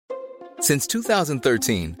Since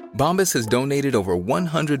 2013, Bombas has donated over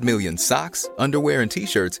 100 million socks, underwear, and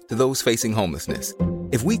T-shirts to those facing homelessness.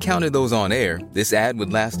 If we counted those on air, this ad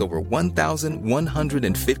would last over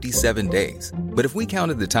 1,157 days. But if we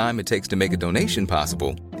counted the time it takes to make a donation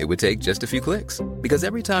possible, it would take just a few clicks. Because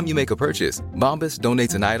every time you make a purchase, Bombas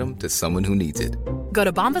donates an item to someone who needs it. Go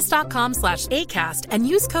to bombas.com/ACAST and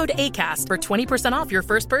use code ACAST for 20% off your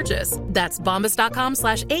first purchase. That's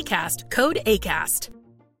bombas.com/ACAST, code ACAST.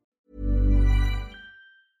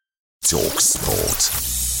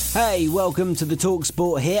 TalkSPORT. Hey, welcome to the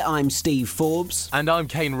TalkSPORT Hit. I'm Steve Forbes. And I'm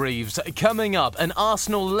Kane Reeves. Coming up, an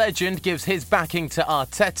Arsenal legend gives his backing to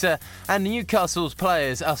Arteta, and Newcastle's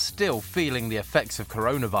players are still feeling the effects of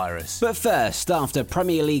coronavirus. But first, after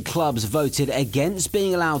Premier League clubs voted against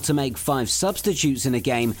being allowed to make 5 substitutes in a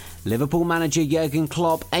game, Liverpool manager Jurgen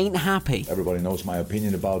Klopp ain't happy. Everybody knows my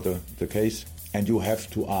opinion about the case. And you have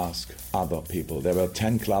to ask other people. There were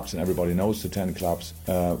 10 clubs, and everybody knows the 10 clubs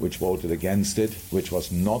which voted against it, which was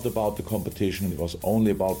not about the competition, it was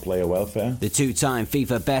only about player welfare. The two-time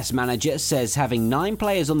FIFA best manager says having 9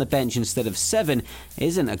 players on the bench instead of 7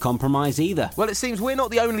 isn't a compromise either. Well, it seems we're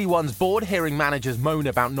not the only ones bored hearing managers moan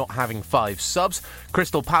about not having 5 subs.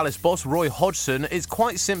 Crystal Palace boss Roy Hodgson is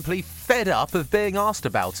quite simply fed up of being asked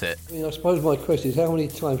about it. I suppose my question is how many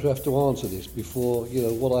times do I have to answer this before,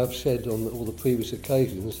 what I've said on all the previous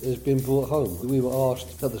occasions has been brought home. We were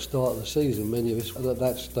asked at the start of the season, many of us at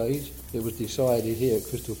that stage, it was decided here at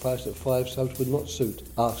Crystal Palace that 5 subs would not suit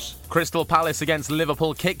us. Crystal Palace against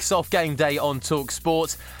Liverpool kicks off game day on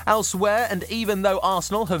TalkSPORT. Elsewhere, and even though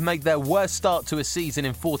Arsenal have made their worst start to a season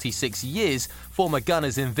in 46 years, former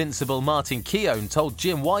Gunners invincible Martin Keown told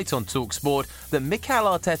Jim White on TalkSPORT that Mikel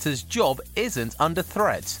Arteta's job isn't under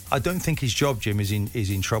threat. I don't think his job, Jim, is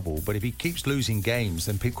in trouble, but if he keeps losing games,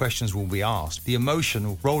 then questions will be asked. The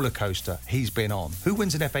emotional roller coaster he's been on. Who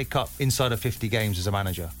wins an FA Cup inside of 50 games as a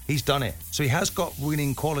manager? He's done it. So he has got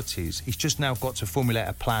winning qualities. He's just now got to formulate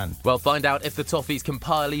a plan. Well, find out if the Toffees can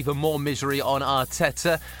pile even more misery on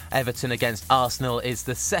Arteta. Everton against Arsenal is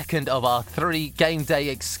the second of our 3 game day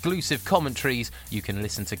exclusive commentaries. You can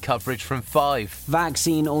listen to coverage from 5.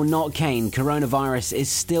 Vaccine or not, Kane, coronavirus is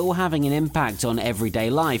still having an impact on everyday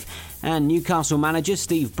life. And Newcastle manager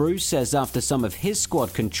Steve Bruce says after some of his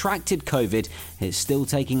squad contracted COVID, it's still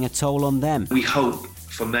taking a toll on them. We hope,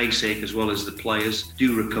 for May's sake as well as the players,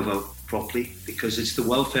 do recover properly, because it's the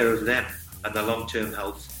welfare of them and their long-term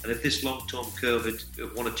health. And if this long-term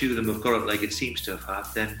COVID, 1 or 2 of them have got it like it seems to have had,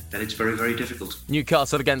 then it's very, very difficult.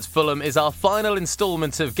 Newcastle against Fulham is our final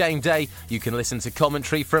instalment of Game Day. You can listen to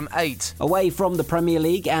commentary from 8. Away from the Premier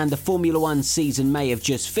League, and the Formula 1 season may have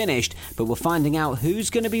just finished, but we're finding out who's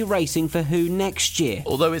going to be racing for who next year.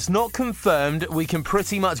 Although it's not confirmed, we can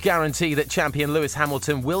pretty much guarantee that champion Lewis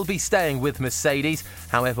Hamilton will be staying with Mercedes.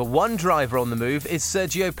 However, one driver on the move is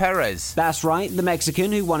Sergio Perez. That's right, the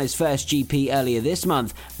Mexican who won his first GP earlier this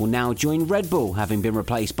month will now join Red Bull, having been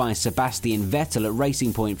replaced by Sebastian Vettel at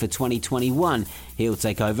Racing Point for 2021. He'll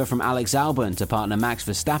take over from Alex Albon to partner Max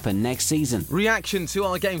Verstappen next season. Reaction to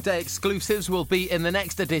our Game Day exclusives will be in the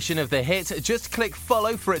next edition of The Hit. Just click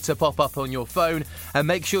follow for it to pop up on your phone, and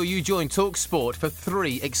make sure you join TalkSPORT for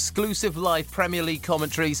 3 exclusive live Premier League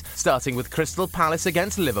commentaries, starting with Crystal Palace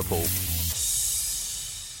against Liverpool.